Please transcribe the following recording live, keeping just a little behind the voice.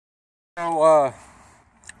So,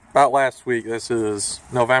 about last week, this is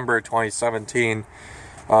November 2017,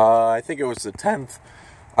 I think it was the 10th,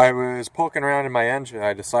 I was poking around in my engine.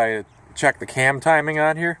 I decided to check the cam timing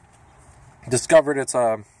on here. Discovered it's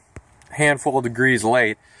a handful of degrees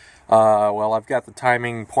late. Well, I've got the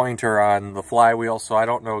timing pointer on the flywheel, so I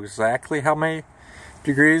don't know exactly how many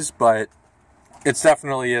degrees, but it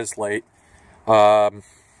definitely is late. I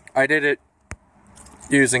did it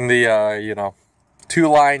using the,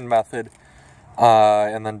 two-line method,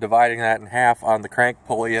 and then dividing that in half on the crank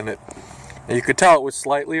pulley, and you could tell it was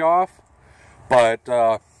slightly off, but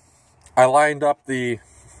I lined up the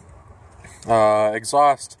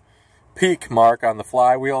exhaust peak mark on the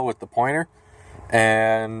flywheel with the pointer,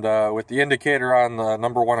 and with the indicator on the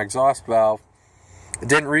number 1 exhaust valve. It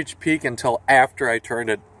didn't reach peak until after I turned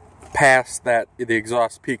it past the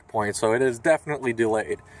exhaust peak point, so it is definitely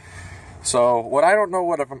delayed. So what I don't know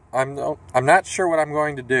what I'm not sure what I'm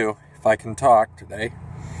going to do if I can talk today.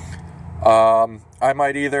 I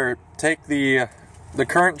might either take the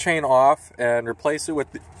current chain off and replace it with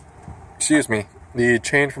the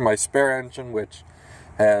chain from my spare engine, which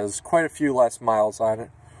has quite a few less miles on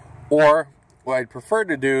it, or what I'd prefer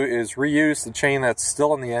to do is reuse the chain that's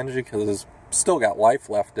still in the engine because it's still got life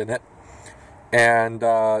left in it, and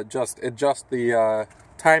just adjust the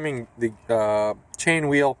timing, the chain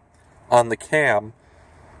wheel on the cam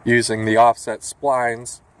using the offset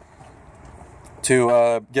splines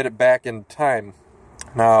to get it back in time.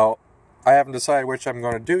 Now, I haven't decided which I'm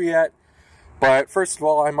going to do yet, but first of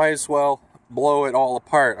all, I might as well blow it all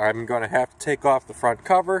apart. I'm going to have to take off the front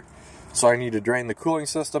cover, so I need to drain the cooling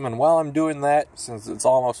system, and while I'm doing that, since it's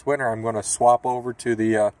almost winter, I'm going to swap over to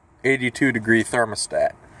the 82-degree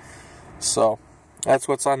thermostat. So, that's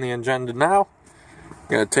what's on the agenda now. I'm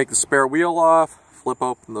going to take the spare wheel off, flip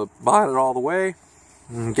open the bonnet all the way,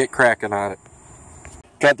 and get cracking on it.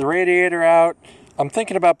 Got the radiator out. I'm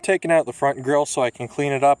thinking about taking out the front grille so I can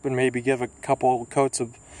clean it up and maybe give a couple coats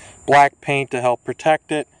of black paint to help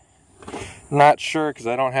protect it. Not sure because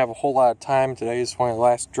I don't have a whole lot of time. Today is one of the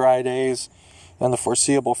last dry days in the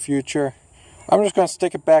foreseeable future. I'm just going to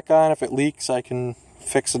stick it back on. If it leaks, I can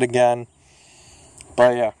fix it again.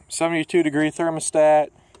 But yeah, 72-degree thermostat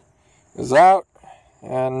is out,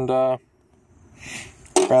 and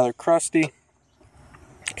rather crusty.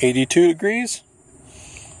 82 degrees.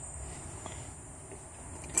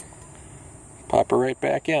 Pop her right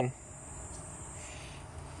back in.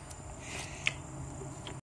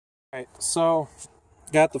 Alright, so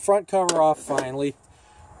got the front cover off finally.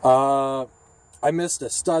 I missed a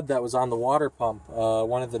stud that was on the water pump.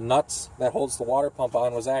 One of the nuts that holds the water pump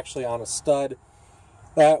on was actually on a stud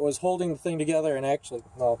that was holding the thing together, and actually,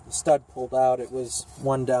 well, the stud pulled out. It was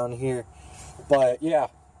one down here. But yeah,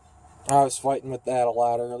 I was fighting with that a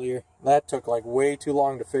lot earlier. That took like way too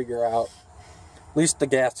long to figure out. At least the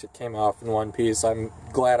gasket came off in one piece. I'm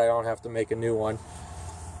glad I don't have to make a new one.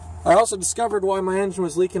 I also discovered why my engine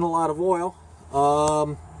was leaking a lot of oil.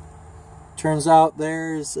 Turns out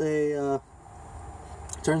there's a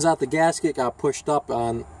turns out the gasket got pushed up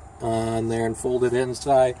on there and folded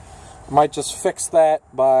inside. I might just fix that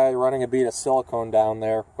by running a bead of silicone down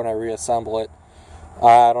there when I reassemble it.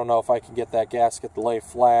 I don't know if I can get that gasket to lay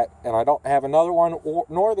flat, and I don't have another one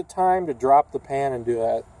nor the time to drop the pan and do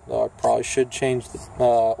that. I probably should change the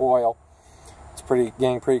oil. It's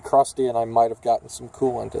getting pretty crusty, and I might have gotten some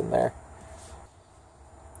coolant in there.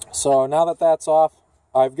 So now that that's off,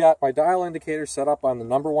 I've got my dial indicator set up on the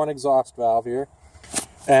number 1 exhaust valve here,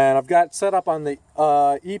 and I've got it set up on the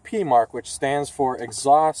EP mark, which stands for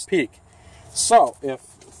exhaust peak. So if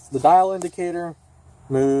the dial indicator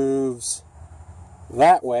moves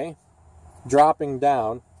that way, dropping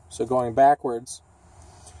down, so going backwards,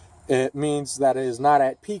 it means that it is not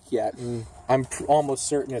at peak yet, and I'm almost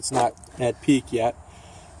certain it's not at peak yet,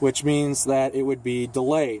 which means that it would be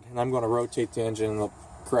delayed, and I'm going to rotate the engine in the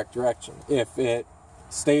correct direction. If it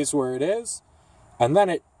stays where it is, and then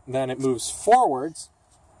it moves forwards,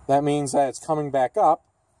 that means that it's coming back up,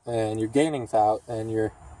 and you're gaining out, and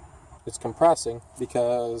it's compressing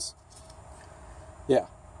because, yeah,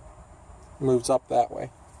 it moves up that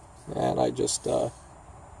way. And I just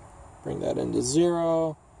bring that into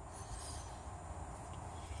 0.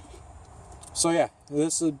 So yeah,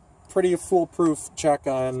 this is a pretty foolproof check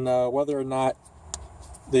on whether or not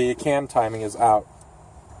the cam timing is out.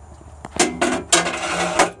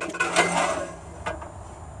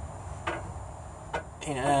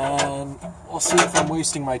 And we'll see if I'm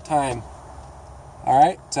wasting my time.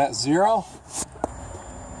 Alright, it's at 0.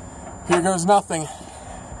 Here goes nothing.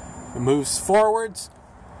 It moves forwards,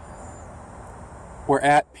 we're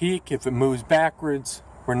at peak. If it moves backwards,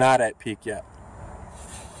 we're not at peak yet.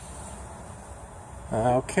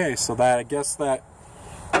 Okay, so that I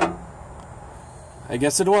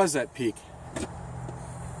guess it was at peak.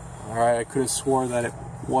 Alright, I could have swore that it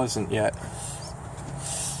wasn't yet.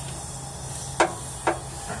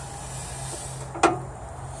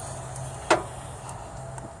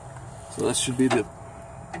 So this should be the...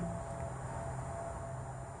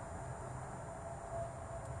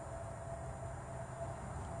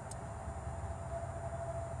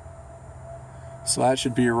 So that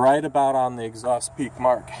should be right about on the exhaust peak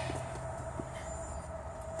mark.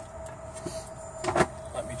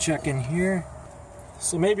 Let me check in here.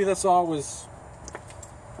 So maybe this all was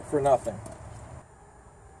for nothing.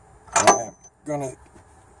 I'm gonna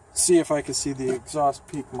see if I can see the exhaust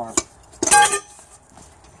peak mark.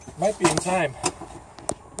 Might be in time,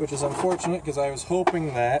 which is unfortunate because I was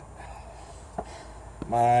hoping that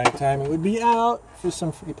my timing would be out for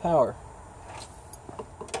some free power.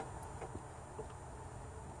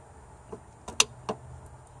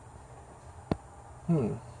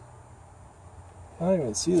 I don't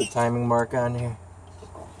even see the timing mark on here.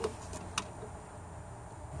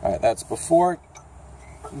 Alright, that's before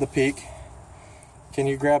the peak. Can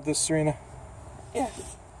you grab this, Serena? Yeah.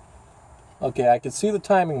 Okay, I can see the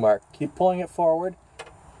timing mark. Keep pulling it forward.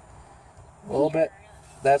 A little bit.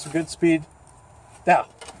 That's a good speed. Now.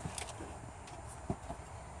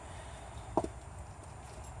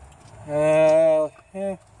 Yeah.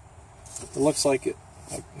 It looks like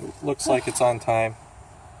it's on time.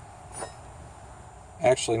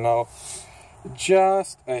 Actually, no.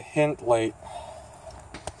 Just a hint late.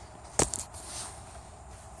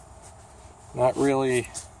 Not really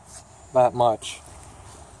that much.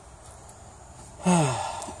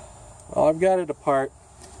 Well, I've got it apart.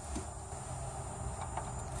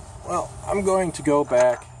 Well, I'm going to go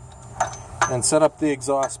back and set up the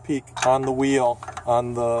exhaust peak on the wheel,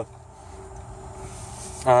 on the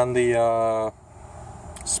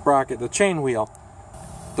sprocket, the chain wheel,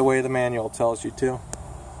 the way the manual tells you to.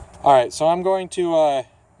 Alright, so I'm going to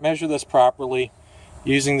measure this properly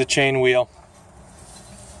using the chain wheel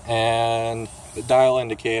and the dial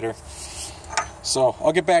indicator. So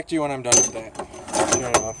I'll get back to you when I'm done with that. Sure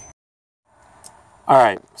enough.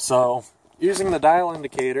 Alright, so using the dial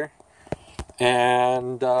indicator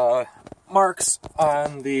and marks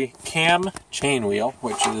on the cam chain wheel,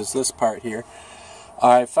 which is this part here,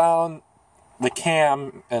 I found the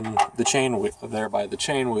cam and the chain wheel there by the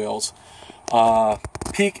chain wheels,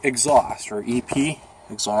 peak exhaust, or EP,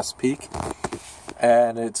 exhaust peak,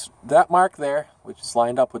 and it's that mark there, which is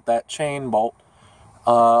lined up with that chain bolt,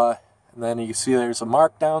 and then you can see there's a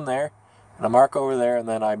mark down there and a mark over there, and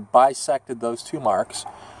then I bisected those two marks,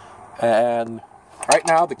 and right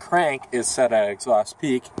now the crank is set at exhaust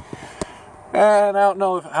peak, and I don't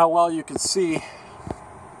know how well you can see,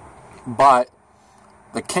 but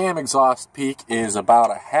the cam exhaust peak is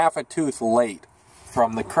about a half a tooth late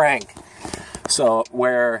from the crank, so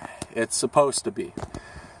where it's supposed to be.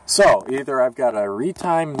 So either I've got to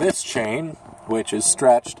retime this chain, which is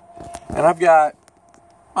stretched, and I've got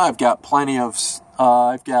plenty of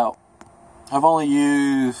I've only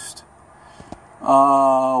used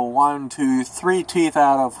 1, 2, 3 teeth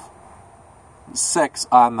out of 6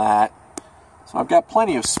 on that, so I've got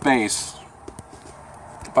plenty of space.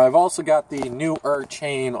 But I've also got the newer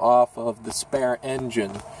chain off of the spare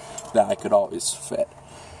engine that I could always fit.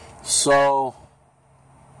 So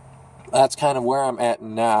that's kind of where I'm at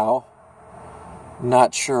now.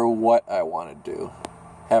 Not sure what I want to do.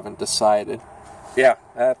 Haven't decided. Yeah,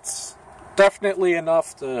 that's definitely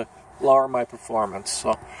enough to lower my performance.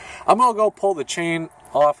 So I'm going to go pull the chain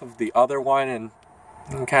off of the other one and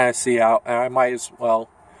kind of see how. I might as well.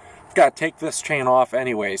 I've got to take this chain off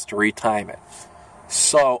anyways to retime it.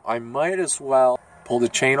 So I might as well pull the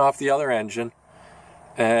chain off the other engine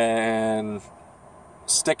and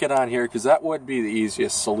stick it on here, because that would be the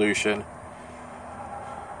easiest solution.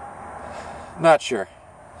 Not sure.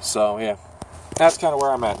 So yeah, that's kind of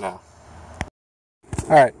where I'm at now.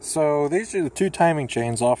 Alright, so these are the two timing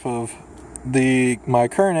chains off of my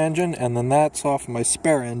current engine, and then that's off of my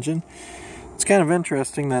spare engine. It's kind of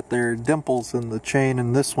interesting that there are dimples in the chain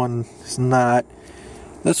and this one is not.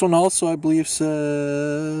 This one also, I believe,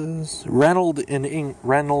 says Reynolds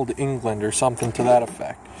England or something to that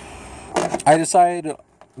effect. I decided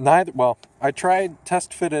I tried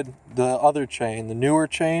test fitted the other chain, the newer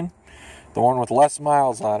chain, the one with less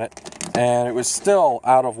miles on it, and it was still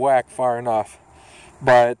out of whack far enough.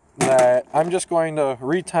 But I'm just going to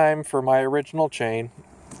retime for my original chain,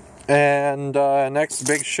 and next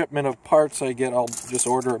big shipment of parts I get, I'll just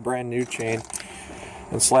order a brand new chain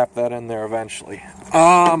and slap that in there eventually.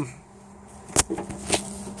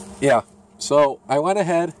 Yeah, so I went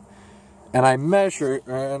ahead and I measured,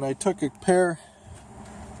 and I took a pair.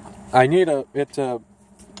 I need it to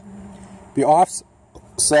be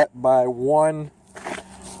offset by one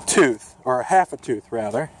tooth, or half a tooth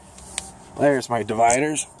rather. There's my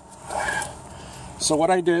dividers. So what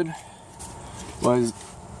I did was,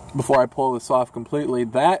 before I pull this off completely,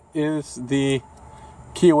 that is the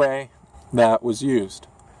keyway that was used.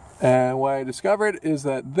 And what I discovered is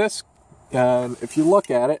that this, if you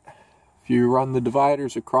look at it, if you run the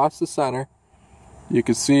dividers across the center, you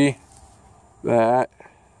can see that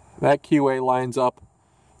that keyway lines up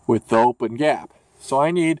with the open gap. So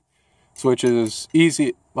I need, which is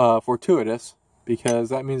easy, fortuitous, because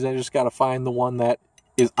that means I just got to find the one that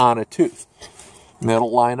is on a tooth, and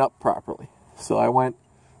that'll line up properly. So I went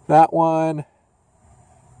that one,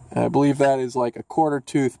 I believe that is like a quarter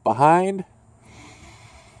tooth behind,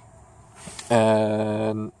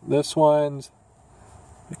 and this one's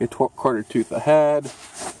like a quarter tooth ahead.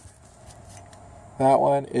 That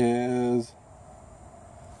one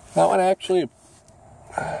actually,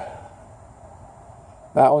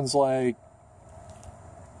 that one's like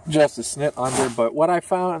just a snit under, but what I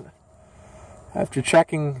found after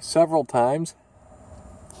checking several times,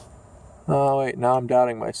 oh wait, now I'm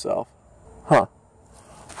doubting myself.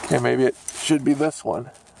 Okay, maybe it should be this one.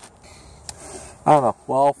 I don't know.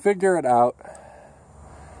 Well, I'll figure it out.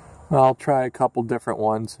 I'll try a couple different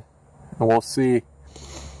ones, and we'll see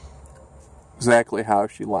exactly how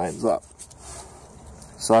she lines up.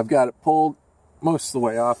 So I've got it pulled most of the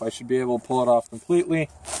way off. I should be able to pull it off completely,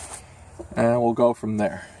 and we'll go from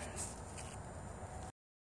there.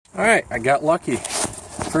 Alright, I got lucky.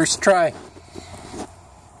 First try.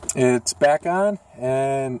 It's back on,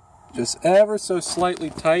 and just ever so slightly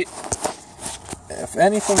tight. If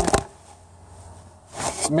anything,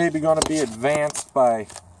 it's maybe going to be advanced by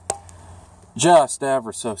just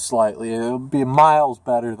ever so slightly. It'll be miles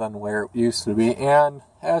better than where it used to be, and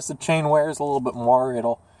as the chain wears a little bit more,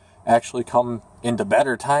 it'll actually come into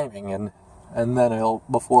better timing, and then it'll,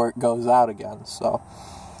 before it goes out again. So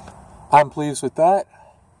I'm pleased with that.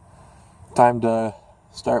 Time to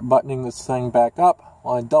start buttoning this thing back up.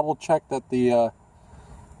 Well, I double check that the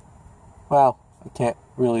well, I can't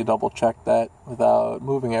really double check that without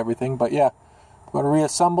moving everything, but yeah, I'm going to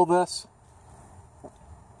reassemble this,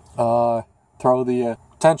 throw the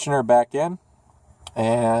tensioner back in,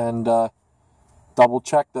 and double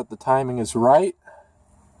check that the timing is right.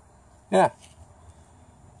 Yeah,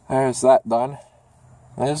 there's that done.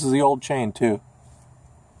 And this is the old chain too.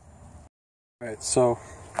 Alright, so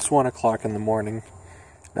it's 1 o'clock in the morning.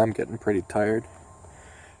 I'm getting pretty tired.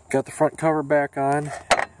 Got the front cover back on.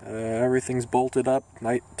 Everything's bolted up,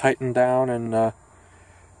 tightened down, and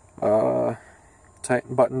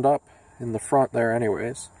buttoned up in the front there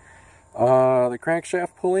anyways. The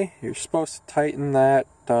crankshaft pulley, you're supposed to tighten that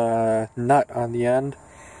nut on the end,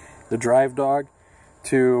 the drive dog,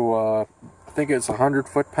 to I think it's 100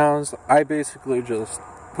 foot-pounds. I basically just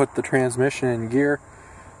put the transmission in gear,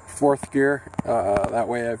 4th gear, that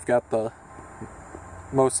way I've got the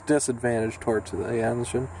most disadvantage towards the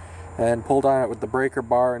engine, and pulled on it with the breaker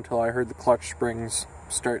bar until I heard the clutch springs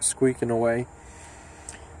start squeaking away.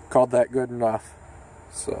 Called that good enough.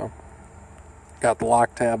 So got the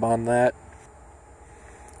lock tab on that.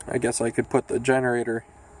 I guess I could put the generator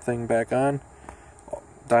thing back on,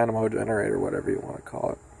 dynamo generator, whatever you want to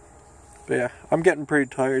call it. But yeah, I'm getting pretty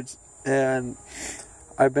tired, and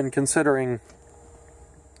I've been considering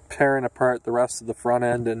tearing apart the rest of the front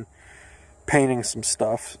end and painting some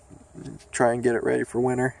stuff, try and get it ready for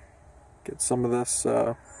winter. Get some of this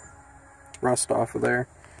rust off of there.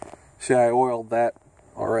 See, I oiled that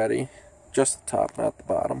already, just the top, not the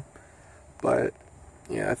bottom. But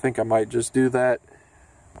yeah, I think I might just do that.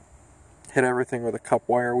 Hit everything with a cup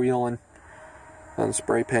wire wheel and then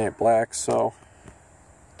spray paint it black. So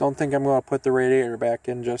don't think I'm going to put the radiator back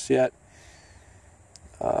in just yet.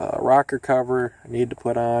 Rocker cover I need to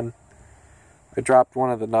put on. I dropped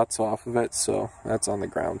one of the nuts off of it, so that's on the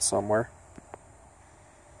ground somewhere.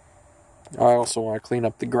 I also want to clean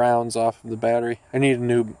up the grounds off of the battery. I need a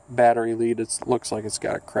new battery lead. It looks like it's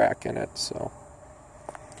got a crack in it, so.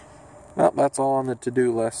 Well, that's all on the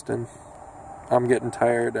to-do list, and I'm getting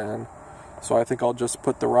tired, and so I think I'll just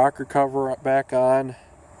put the rocker cover back on,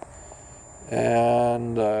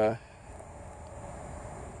 and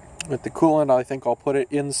with the coolant, I think I'll put it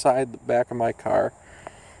inside the back of my car.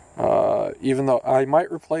 Even though I might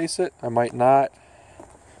replace it, I might not.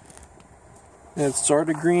 It's sort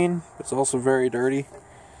of green, it's also very dirty,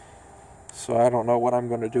 so I don't know what I'm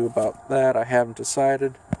going to do about that. I haven't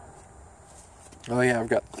decided. Oh yeah, I've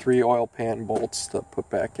got 3 oil pan bolts to put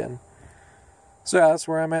back in. So yeah, that's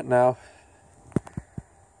where I'm at now.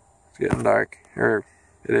 getting dark. Or,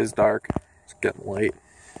 it is dark. It's getting late.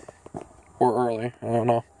 Or early, I don't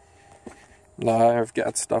know. I've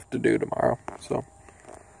got stuff to do tomorrow, so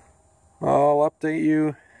I'll update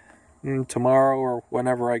you tomorrow or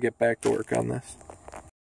whenever I get back to work on this.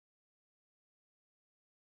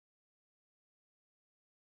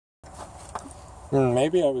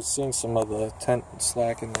 Maybe I was seeing some of the tent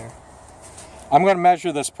slack in there. I'm going to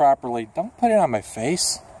measure this properly. Don't put it on my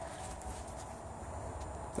face.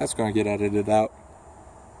 That's going to get edited out.